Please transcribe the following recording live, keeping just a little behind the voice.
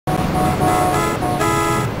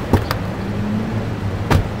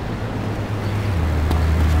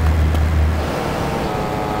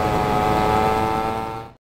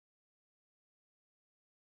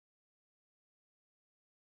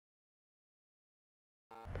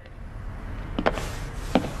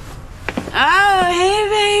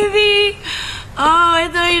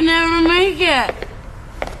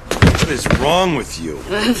is wrong with you?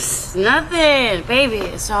 Nothing, baby.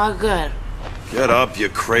 It's all good. Get up, you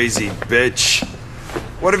crazy bitch.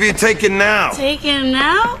 What have you taken now? Taken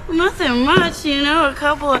now? Nothing much, you know. A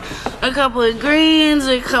couple of greens,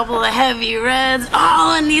 a couple of heavy reds.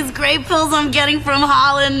 Oh, and these great pills I'm getting from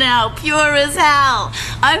Holland now. Pure as hell.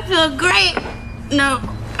 I feel great. No,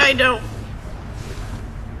 I don't.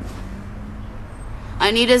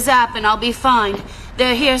 I need a zap and I'll be fine.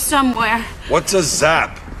 They're here somewhere. What's a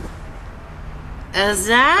zap? A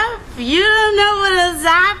zap? You don't know what a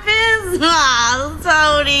zap is? Oh,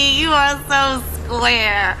 Tony, you are so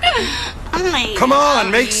square. Come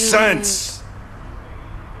on, make sense.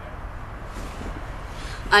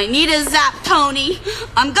 I need a zap, Tony.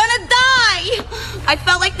 I'm gonna die. I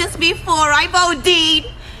felt like this before. I've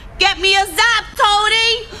OD'd. Get me a zap,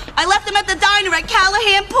 Tony. I left him at the diner at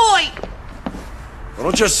Callahan Point. Well,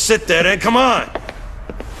 don't just sit there then, come on.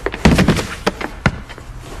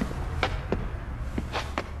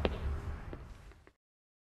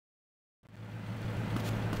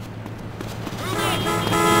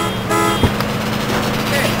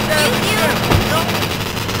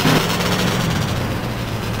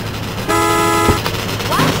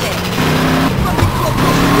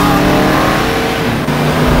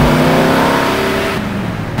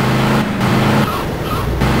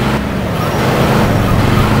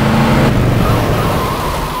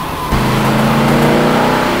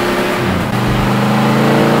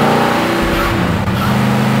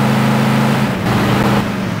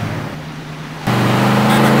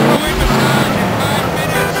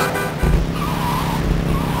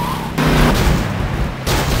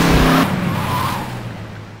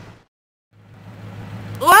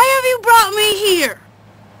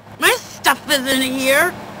 Isn't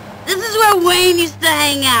here. This is where Wayne used to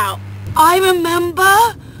hang out. I remember.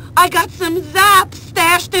 I got some zap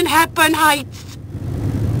stashed in Hepburn Heights.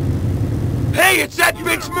 Hey, it's that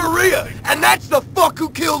bitch Maria, and that's the fuck who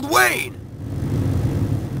killed Wayne.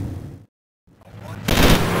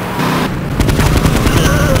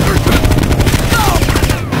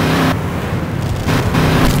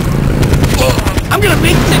 I'm gonna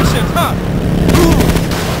make tension, huh?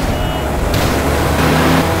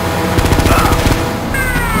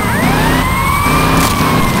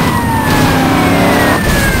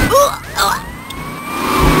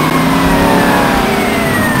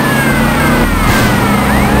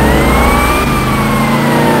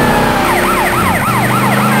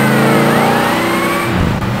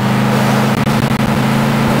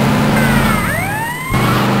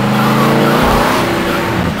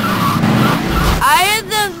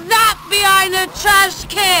 Trash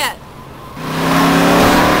can!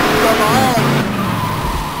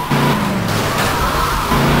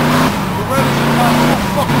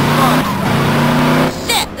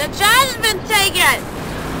 Shit, the trash has been taken!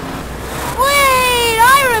 Wait,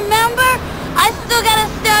 I remember! I still got a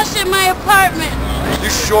stash in my apartment! You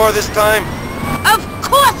sure this time? Of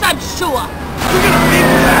course I'm sure! We're gonna make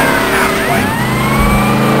that halfway!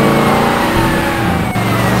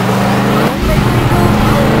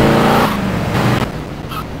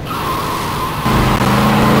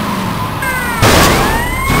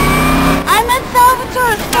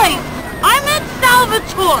 I'm at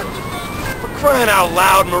Salvatore! For crying out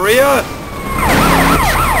loud, Maria!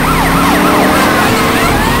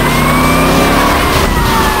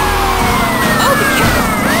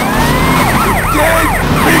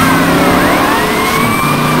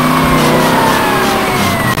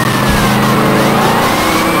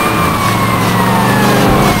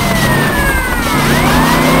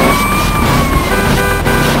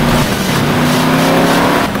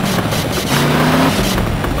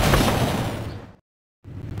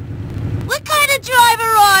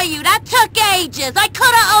 That took ages. I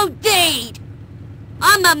coulda OD'd.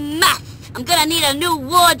 I'm a mess. I'm gonna need a new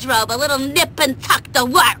wardrobe, a little nip and tuck the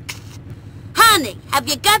works. Honey, have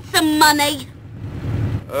you got some money?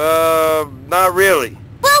 Not really.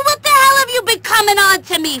 Well, what the hell have you been coming on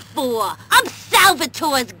to me for? I'm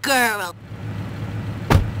Salvatore's girl.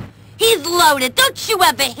 He's loaded. Don't you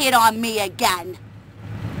ever hit on me again.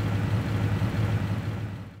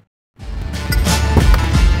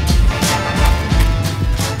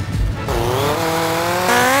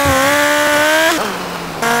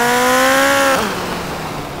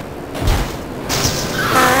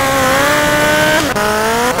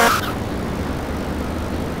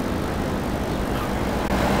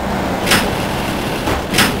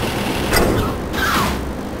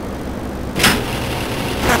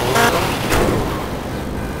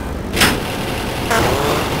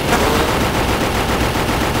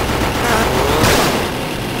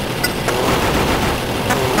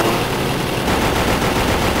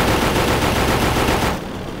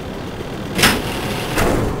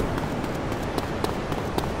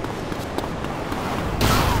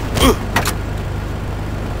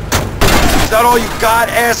 that all you got,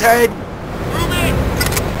 asshead?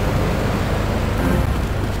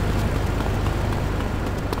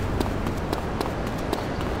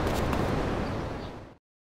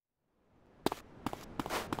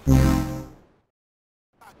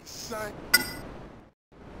 Son.